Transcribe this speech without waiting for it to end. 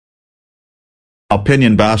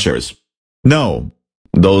Opinion bashers. No.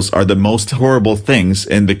 Those are the most horrible things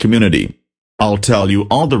in the community. I'll tell you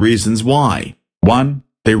all the reasons why. 1.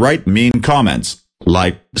 They write mean comments,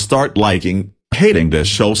 like, start liking, hating this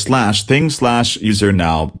show /thing/user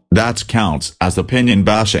now. That counts as opinion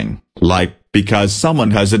bashing. Like, because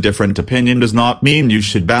someone has a different opinion does not mean you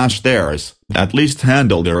should bash theirs. At least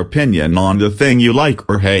handle their opinion on the thing you like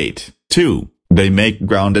or hate. 2. They make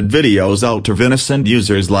grounded videos out of innocent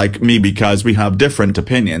users like me because we have different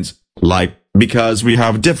opinions. Like, because we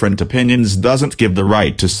have different opinions doesn't give the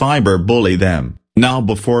right to cyberbully them. Now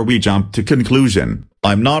before we jump to conclusion,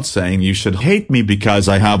 I'm not saying you should hate me because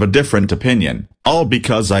I have a different opinion. All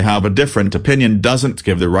because I have a different opinion doesn't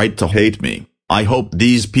give the right to hate me. I hope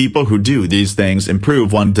these people who do these things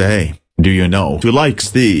improve one day. Do you know who likes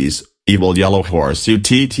these? Evil Yellow Horse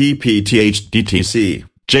UTTPTHDTC,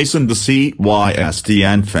 Jason the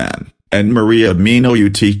CYSDN fan, and Maria Mino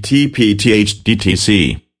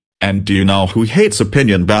UTTPTHDTC. And do you know who hates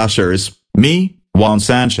opinion bashers? Me, Juan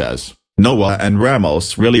Sanchez, Noah and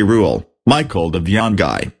Ramos really rule, Michael the Vian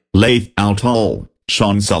guy, Laith Altol,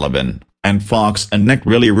 Sean Sullivan, and Fox and Nick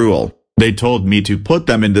really rule. They told me to put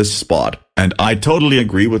them in this spot, and I totally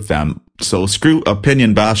agree with them, so screw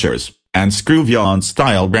opinion bashers, and screw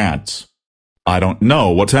Vian-style rants. I don't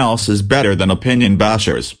know what else is better than opinion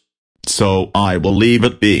bashers. So I will leave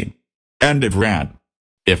it be. End of rant.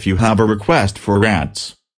 If you have a request for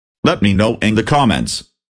rants, let me know in the comments.